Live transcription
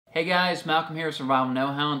Hey guys, Malcolm here with Survival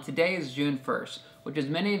Know-How, and today is June 1st, which as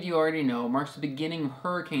many of you already know, marks the beginning of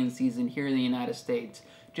hurricane season here in the United States.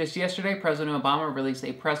 Just yesterday, President Obama released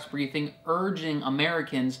a press briefing urging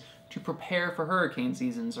Americans to prepare for hurricane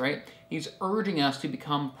seasons, right? He's urging us to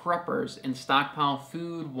become preppers and stockpile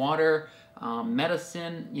food, water,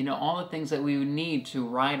 medicine, all the things that we would need to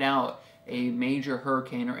ride out a major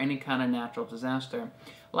hurricane or any kind of natural disaster.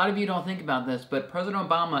 A lot of you don't think about this, but President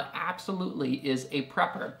Obama absolutely is a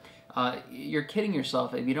prepper. You're kidding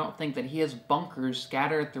yourself if you don't think that he has bunkers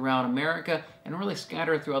scattered throughout America and really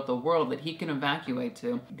scattered throughout the world that he can evacuate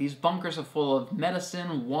to. These bunkers are full of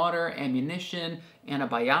medicine, water, ammunition,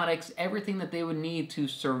 antibiotics, everything that they would need to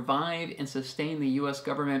survive and sustain the U.S.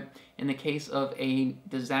 government in the case of a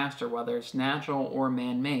disaster, whether it's natural or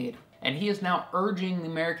man-made. And he is now urging the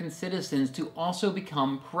American citizens to also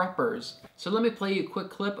become preppers. So let me play you a quick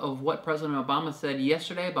clip of what President Obama said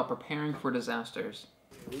yesterday about preparing for disasters.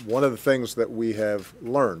 One of the things that we have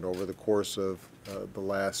learned over the course of the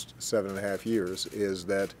last 7.5 years is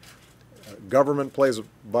that government plays a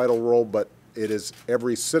vital role, but it is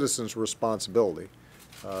every citizen's responsibility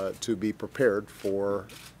to be prepared for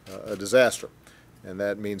a disaster. And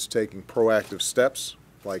that means taking proactive steps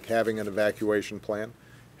like having an evacuation plan,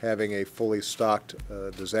 having a fully stocked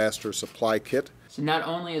disaster supply kit. So not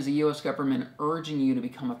only is the U.S. government urging you to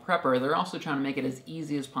become a prepper, they're also trying to make it as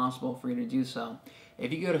easy as possible for you to do so.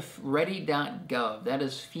 If you go to ready.gov, that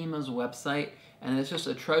is FEMA's website, and it's just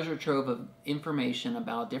a treasure trove of information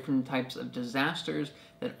about different types of disasters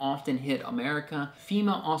that often hit America.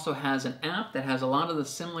 FEMA also has an app that has a lot of the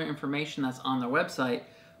similar information that's on their website.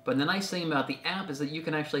 But the nice thing about the app is that you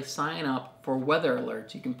can actually sign up for weather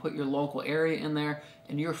alerts. You can put your local area in there,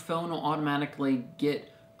 and your phone will automatically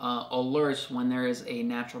get alerts when there is a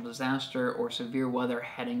natural disaster or severe weather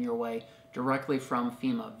heading your way directly from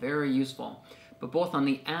FEMA. Very useful. But both on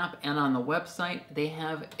the app and on the website, they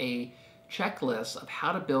have a checklist of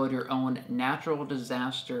how to build your own natural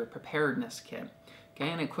disaster preparedness kit. Okay,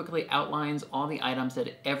 and it quickly outlines all the items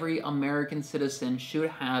that every American citizen should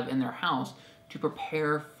have in their house to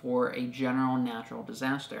prepare for a general natural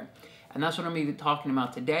disaster. And that's what I'm going to be talking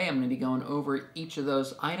about today. I'm going to be going over each of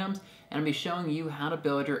those items, and I'm going to be showing you how to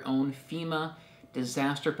build your own FEMA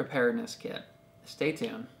disaster preparedness kit. Stay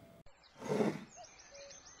tuned.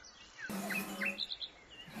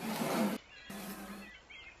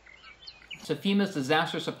 So FEMA's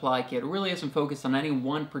disaster supply kit really isn't focused on any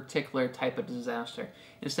one particular type of disaster.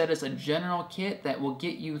 Instead, it's a general kit that will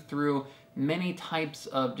get you through many types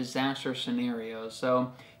of disaster scenarios.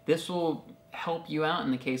 So this will help you out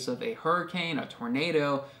in the case of a hurricane, a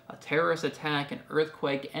tornado, a terrorist attack, an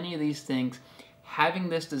earthquake, any of these things. Having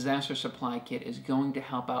this disaster supply kit is going to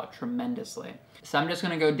help out tremendously. So I'm just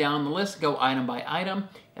going to go down the list, go item by item.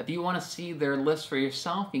 If you want to see their list for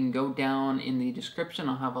yourself, you can go down in the description.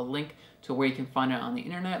 I'll have a link to where you can find it on the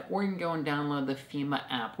internet, or you can go and download the FEMA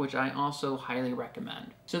app, which I also highly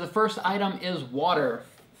recommend. So the first item is water.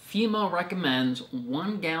 FEMA recommends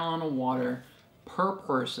 1 gallon of water per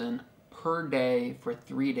person per day for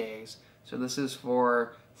 3 days. So this is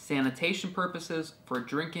for sanitation purposes, for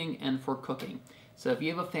drinking, and for cooking. So if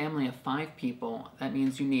you have a family of 5 people, that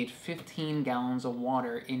means you need 15 gallons of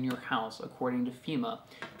water in your house, according to FEMA,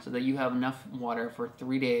 so that you have enough water for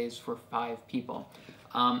 3 days for 5 people.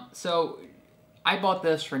 So I bought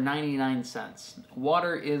this for 99 cents.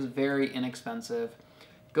 Water is very inexpensive.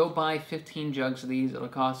 Go buy 15 jugs of these. It'll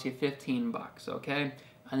cost you 15 bucks, okay?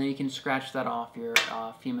 And then you can scratch that off your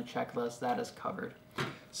FEMA checklist. That is covered.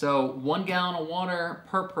 So 1 gallon of water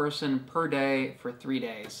per person per day for 3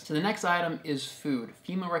 days. So the next item is food.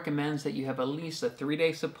 FEMA recommends that you have at least a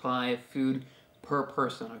 3-day supply of food per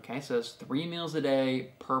person, okay? So it's 3 meals a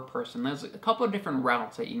day per person. There's a couple of different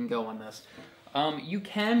routes that you can go on this. You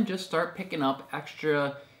can just start picking up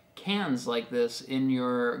extra cans like this in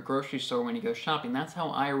your grocery store when you go shopping. That's how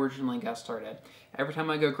I originally got started. Every time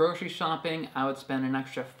I go grocery shopping, I would spend an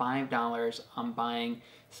extra $5 on buying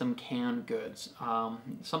some canned goods.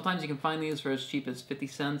 Sometimes you can find these for as cheap as 50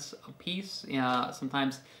 cents a piece.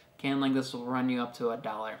 Sometimes a can like this will run you up to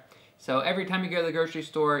 $1. So every time you go to the grocery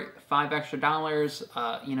store, $5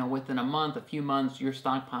 extra, within a month, a few months, your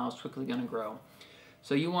stockpile is quickly going to grow.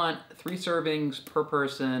 So you want 3 servings per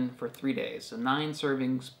person for 3 days. So 9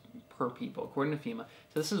 servings per people, according to FEMA.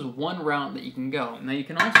 So this is one route that you can go. Now you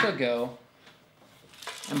can also go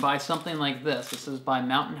and buy something like this. This is by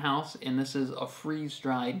Mountain House, and this is a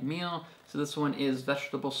freeze-dried meal. So this one is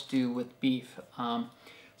vegetable stew with beef.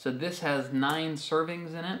 So this has 9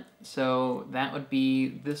 servings in it. So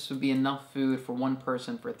this would be enough food for one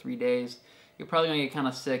person for 3 days. You're probably going to get kind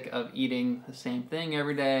of sick of eating the same thing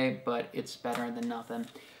every day, but it's better than nothing.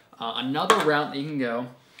 Another route that you can go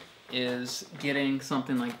is getting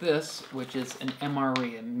something like this, which is an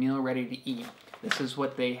MRE, a meal ready to eat. This is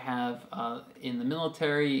what they have in the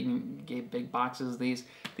military. You can get big boxes of these.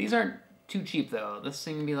 These aren't too cheap though. This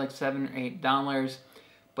thing can be like $7 or $8,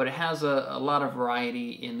 but it has a lot of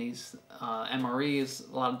variety in these MREs,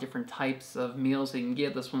 a lot of different types of meals that you can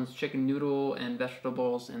get. This one's chicken noodle and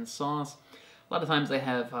vegetables and sauce. A lot of times they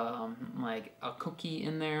have like a cookie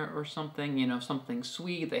in there or something, you know, something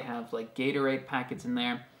sweet. They have like Gatorade packets in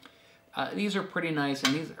there. These are pretty nice,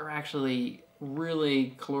 and these are actually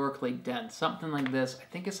really calorically dense. Something like this, I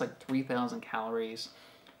think it's like 3,000 calories,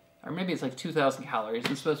 or maybe it's like 2,000 calories.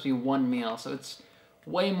 It's supposed to be one meal, so it's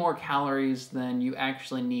way more calories than you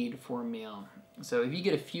actually need for a meal. So if you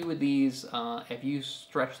get a few of these, if you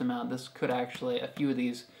stretch them out, this could actually, a few of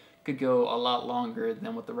these could go a lot longer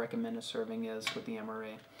than what the recommended serving is with the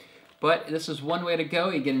MRA. But this is one way to go.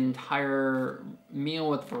 You get an entire meal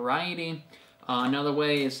with variety. Another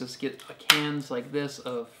way is just get cans like this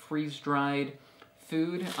of freeze-dried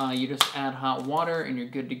food. You just add hot water and you're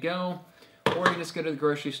good to go. Or you just go to the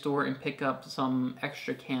grocery store and pick up some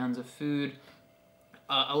extra cans of food.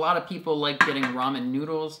 A lot of people like getting ramen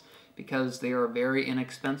noodles because they are very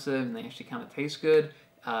inexpensive and they actually kind of taste good.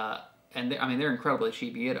 And they're incredibly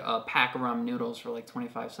cheap. You get a pack of ramen noodles for like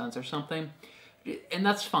 25 cents or something. And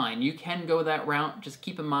that's fine. You can go that route. Just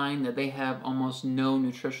keep in mind that they have almost no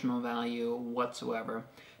nutritional value whatsoever.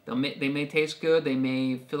 They may taste good. They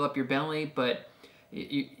may fill up your belly, but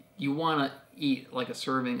you want to eat like a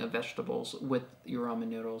serving of vegetables with your ramen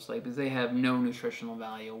noodles, like, because they have no nutritional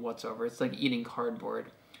value whatsoever. It's like eating cardboard.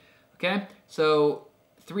 Okay, so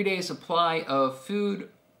 3 days supply of food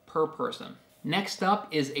per person. Next up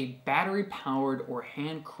is a battery-powered or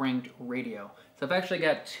hand-cranked radio. So I've actually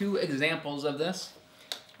got two examples of this.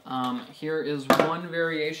 Here is one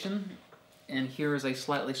variation, and here is a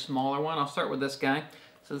slightly smaller one. I'll start with this guy.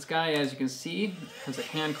 So this guy, as you can see, has a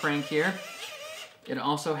hand crank here. It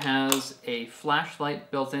also has a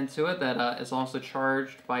flashlight built into it that is also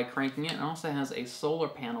charged by cranking it. It also has a solar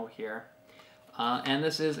panel here. And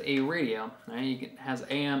this is a radio. Right? It has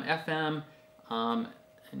AM, FM,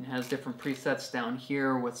 and has different presets down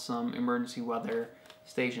here with some emergency weather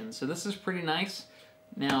stations. So this is pretty nice.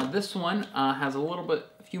 Now this one has a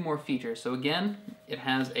few more features. So again, it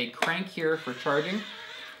has a crank here for charging.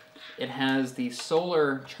 It has the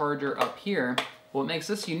solar charger up here. What makes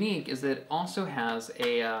this unique is that it also has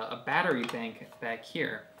a battery bank back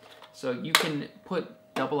here. So you can put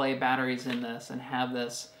AA batteries in this and have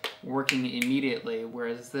this working immediately,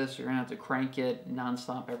 whereas this, you're going to have to crank it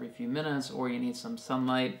nonstop every few minutes, or you need some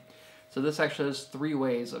sunlight. So this actually has 3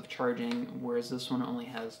 ways of charging, whereas this one only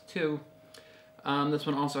has 2. This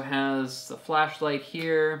one also has the flashlight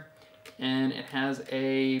here, and it has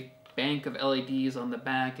a bank of LEDs on the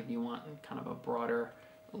back if you want kind of a broader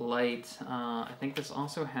light. I think this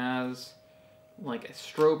also has like a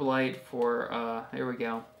strobe light for, there we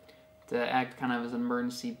go, to act kind of as an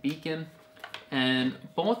emergency beacon. And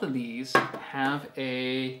both of these have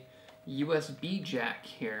a USB jack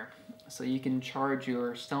here. So you can charge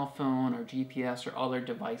your cell phone or GPS or other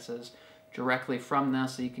devices directly from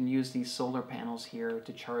this. So you can use these solar panels here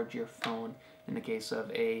to charge your phone in the case of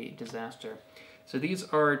a disaster. So these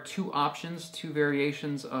are 2 options, 2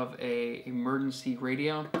 variations of a emergency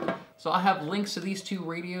radio. So I'll have links to these 2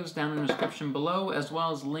 radios down in the description below, as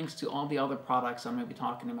well as links to all the other products I'm going to be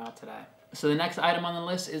talking about today. So the next item on the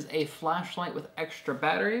list is a flashlight with extra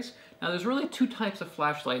batteries. Now there's really 2 types of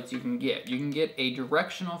flashlights you can get. You can get a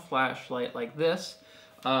directional flashlight like this,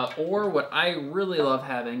 or what I really love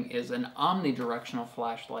having is an omnidirectional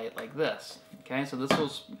flashlight like this. Okay, so this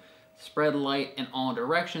will spread light in all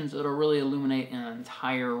directions. It'll really illuminate an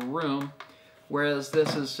entire room, whereas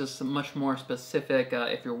this is just much more specific.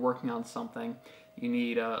 If you're working on something, you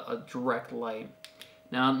need a direct light.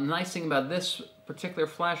 Now, the nice thing about this particular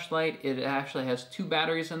flashlight, it actually has 2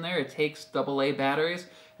 batteries in there. It takes AA batteries,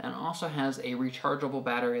 and also has a rechargeable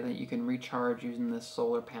battery that you can recharge using this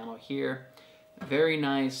solar panel here. Very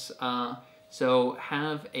nice. So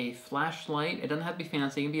have a flashlight. It doesn't have to be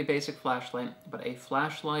fancy. It can be a basic flashlight, but a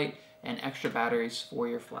flashlight and extra batteries for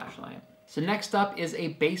your flashlight. So next up is a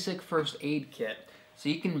basic first aid kit. So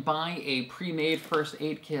you can buy a pre-made first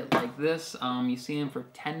aid kit like this. You see them for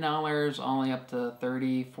 $10 all the way up to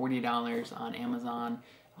 $30, $40 on Amazon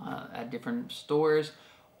at different stores.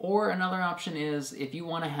 Or another option is if you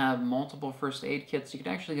want to have multiple first aid kits, you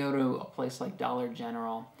can actually go to a place like Dollar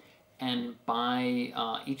General and buy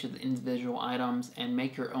each of the individual items and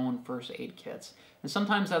make your own first aid kits. And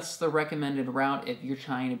sometimes that's the recommended route if you're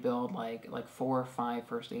trying to build like 4 or 5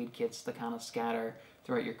 first aid kits to kind of scatter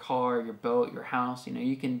throughout your car, your boat, your house. You know,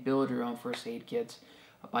 you can build your own first aid kits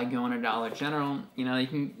by going to Dollar General. You know, you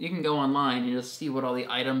can go online and just see what all the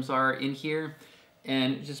items are in here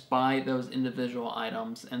and just buy those individual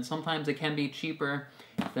items. And sometimes it can be cheaper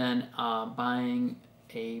than buying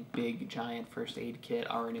a big giant first aid kit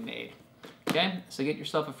already made. Okay, so get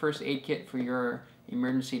yourself a first aid kit for your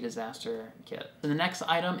emergency disaster kit. So the next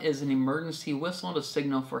item is an emergency whistle to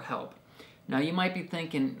signal for help. Now you might be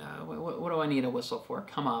thinking, what do I need a whistle for?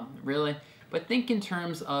 Come on, really? But think in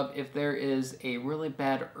terms of if there is a really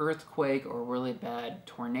bad earthquake or really bad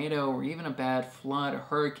tornado or even a bad flood, a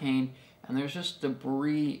hurricane, and there's just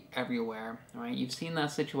debris everywhere, right? You've seen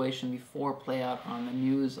that situation before play out on the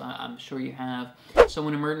news, I'm sure you have. So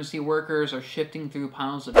when emergency workers are shifting through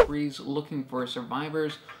piles of debris looking for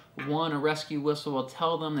survivors, one, a rescue whistle will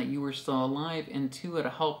tell them that you are still alive, and two,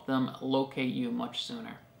 it'll help them locate you much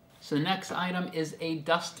sooner. So the next item is a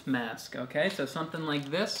dust mask, okay? So something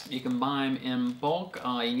like this, you can buy them in bulk.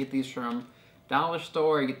 You get these from dollar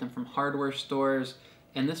store, you get them from hardware stores,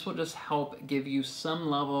 and this will just help give you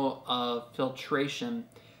some level of filtration.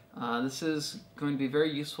 This is going to be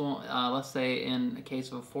very useful, let's say in the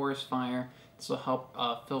case of a forest fire. This will help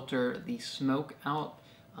filter the smoke out,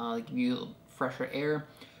 give you fresher air.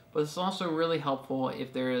 But it's also really helpful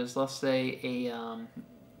if there is, let's say,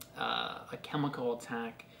 a chemical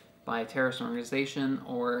attack by a terrorist organization,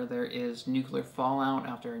 or there is nuclear fallout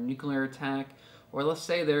after a nuclear attack, or let's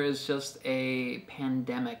say there is just a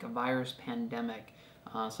pandemic, a virus pandemic,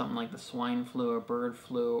 something like the swine flu or bird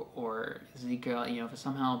flu or Zika. You know, if it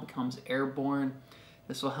somehow becomes airborne,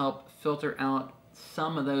 this will help filter out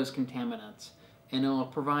some of those contaminants, and it will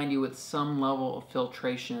provide you with some level of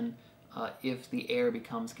filtration if the air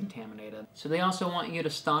becomes contaminated. So they also want you to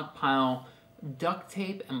stockpile duct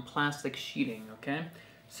tape and plastic sheeting, okay?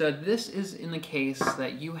 So this is in the case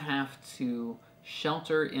that you have to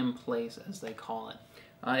shelter in place, as they call it.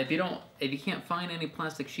 If you can't find any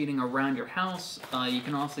plastic sheeting around your house, you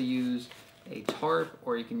can also use a tarp,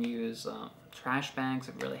 or you can use trash bags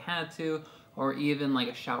if you really had to, or even like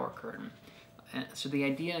a shower curtain. So the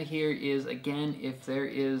idea here is, again, if there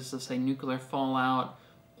is, let's say, nuclear fallout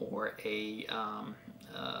or a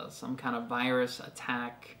some kind of virus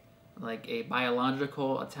attack, like a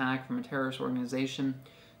biological attack from a terrorist organization,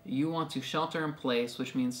 you want to shelter in place,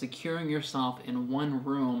 which means securing yourself in one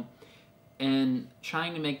room and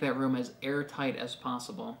trying to make that room as airtight as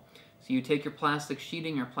possible. So you take your plastic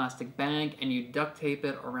sheeting or plastic bag and you duct tape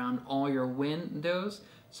it around all your windows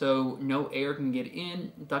so no air can get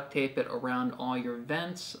in. Duct tape it around all your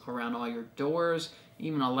vents, around all your doors,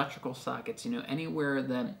 even electrical sockets. You know, anywhere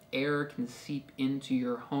that air can seep into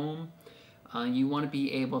your home, you want to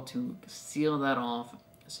be able to seal that off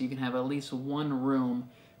so you can have at least one room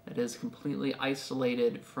that is completely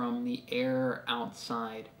isolated from the air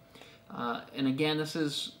outside. And again, this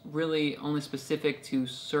is really only specific to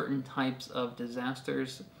certain types of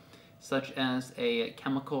disasters, such as a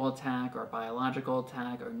chemical attack or biological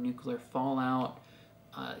attack or nuclear fallout,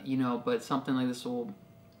 you know, but something like this will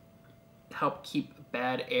help keep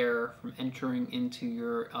bad air from entering into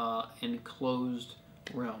your enclosed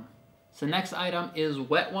room. So next item is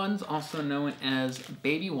wet ones, also known as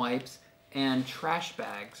baby wipes and trash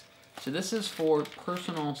bags. So this is for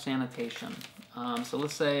personal sanitation. So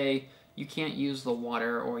let's say you can't use the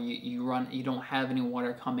water, or you don't have any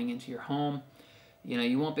water coming into your home. You know,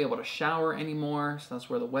 you won't be able to shower anymore, so that's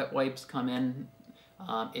where the wet wipes come in.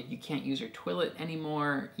 If you can't use your toilet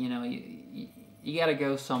anymore, you know, you got to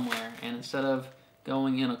go somewhere, and instead of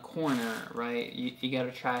going in a corner, right, you got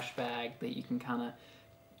a trash bag that you can kind of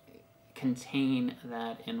contain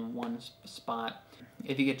that in one spot.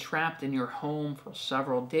 If you get trapped in your home for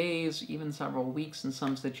several days, even several weeks in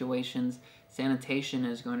some situations, sanitation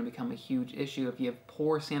is going to become a huge issue. If you have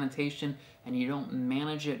poor sanitation and you don't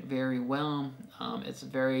manage it very well,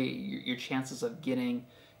 your chances of getting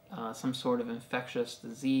some sort of infectious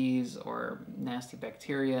disease or nasty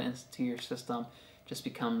bacteria into your system just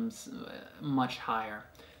becomes much higher.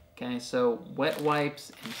 Okay, so wet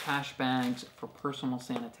wipes and trash bags for personal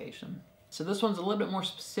sanitation. So this one's a little bit more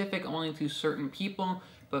specific only to certain people,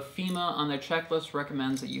 but FEMA on their checklist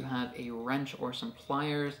recommends that you have a wrench or some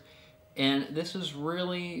pliers, and this is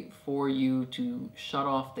really for you to shut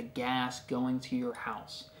off the gas going to your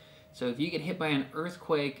house. So if you get hit by an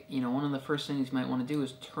earthquake, you know, one of the first things you might want to do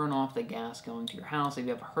is turn off the gas going to your house if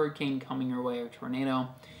you have a hurricane coming your way or tornado,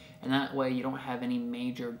 and that way you don't have any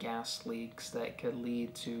major gas leaks that could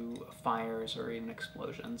lead to fires or even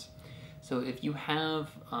explosions. So if you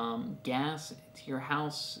have gas to your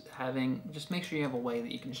house, just make sure you have a way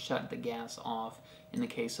that you can shut the gas off in the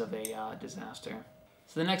case of a disaster.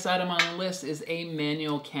 So the next item on the list is a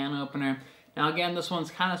manual can opener. Now again, this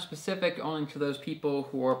one's kind of specific only to those people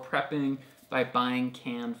who are prepping by buying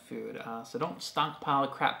canned food. So don't stockpile a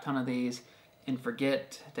crap ton of these and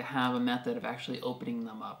forget to have a method of actually opening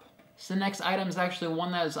them up. So the next item is actually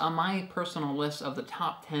one that is on my personal list of the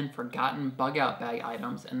top 10 forgotten bug out bag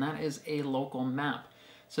items, and that is a local map.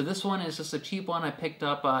 So this one is just a cheap one I picked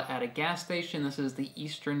up at a gas station. This is the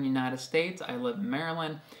Eastern United States. I live in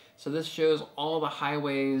Maryland. So this shows all the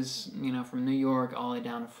highways, you know, from New York all the way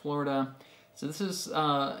down to Florida. So this is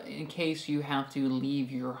in case you have to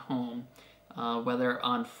leave your home, whether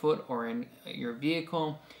on foot or in your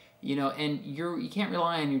vehicle, you know, and you can't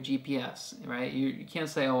rely on your GPS, right? You can't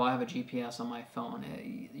say, oh, I have a GPS on my phone.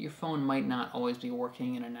 Your phone might not always be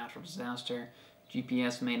working in a natural disaster.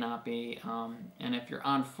 GPS may not be, and if you're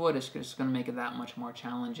on foot, it's just going to make it that much more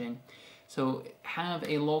challenging. So have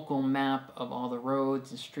a local map of all the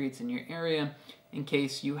roads and streets in your area in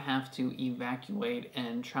case you have to evacuate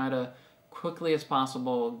and try to quickly as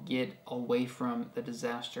possible get away from the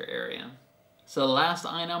disaster area. So the last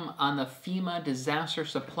item on the FEMA disaster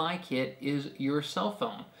supply kit is your cell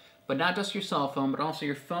phone. But not just your cell phone, but also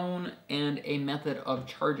your phone and a method of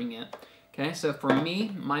charging it. Okay, so for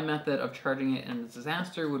me, my method of charging it in a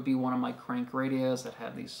disaster would be one of my crank radios that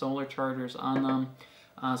have these solar chargers on them.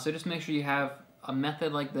 So just make sure you have a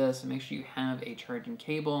method like this, and make sure you have a charging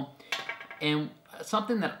cable. And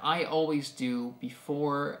something that I always do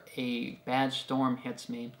before a bad storm hits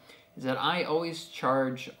me is that I always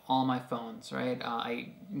charge all my phones, right? I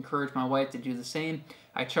encourage my wife to do the same.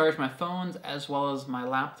 I charge my phones as well as my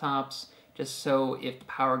laptops, just so if the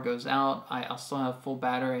power goes out, I'll still have full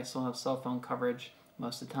battery, I still have cell phone coverage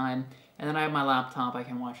most of the time. And then I have my laptop I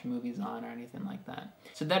can watch movies on or anything like that.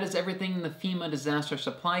 So that is everything in the FEMA disaster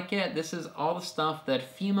supply kit. This is all the stuff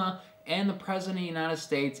that FEMA and the President of the United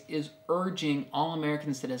States is urging all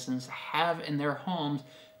American citizens to have in their homes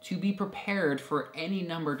to be prepared for any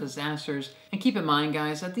number of disasters. And keep in mind,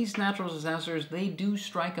 guys, that these natural disasters, they do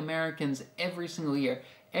strike Americans every single year.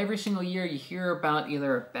 Every single year you hear about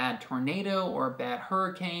either a bad tornado or a bad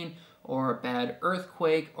hurricane or a bad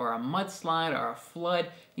earthquake or a mudslide or a flood.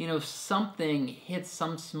 You know, something hits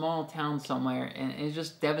some small town somewhere and it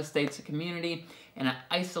just devastates the community and it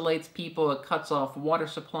isolates people. It cuts off water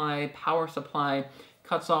supply, power supply,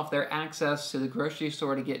 cuts off their access to the grocery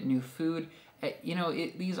store to get new food. You know,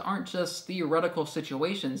 these aren't just theoretical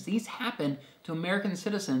situations. These happen to American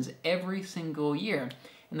citizens every single year.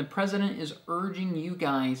 And the president is urging you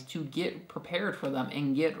guys to get prepared for them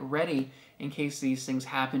and get ready in case these things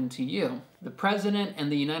happen to you. The president and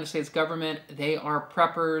the United States government, they are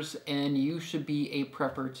preppers, and you should be a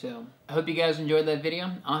prepper too. I hope you guys enjoyed that video.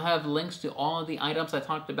 I'll have links to all of the items I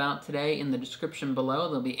talked about today in the description below.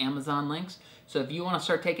 There'll be Amazon links. So if you want to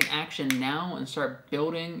start taking action now and start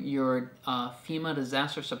building your FEMA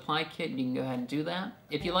disaster supply kit, you can go ahead and do that.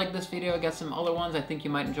 If you like this video, I got some other ones I think you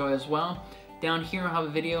might enjoy as well. Down here, I'll have a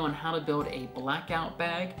video on how to build a blackout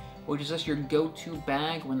bag, which is just your go-to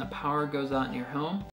bag when the power goes out in your home.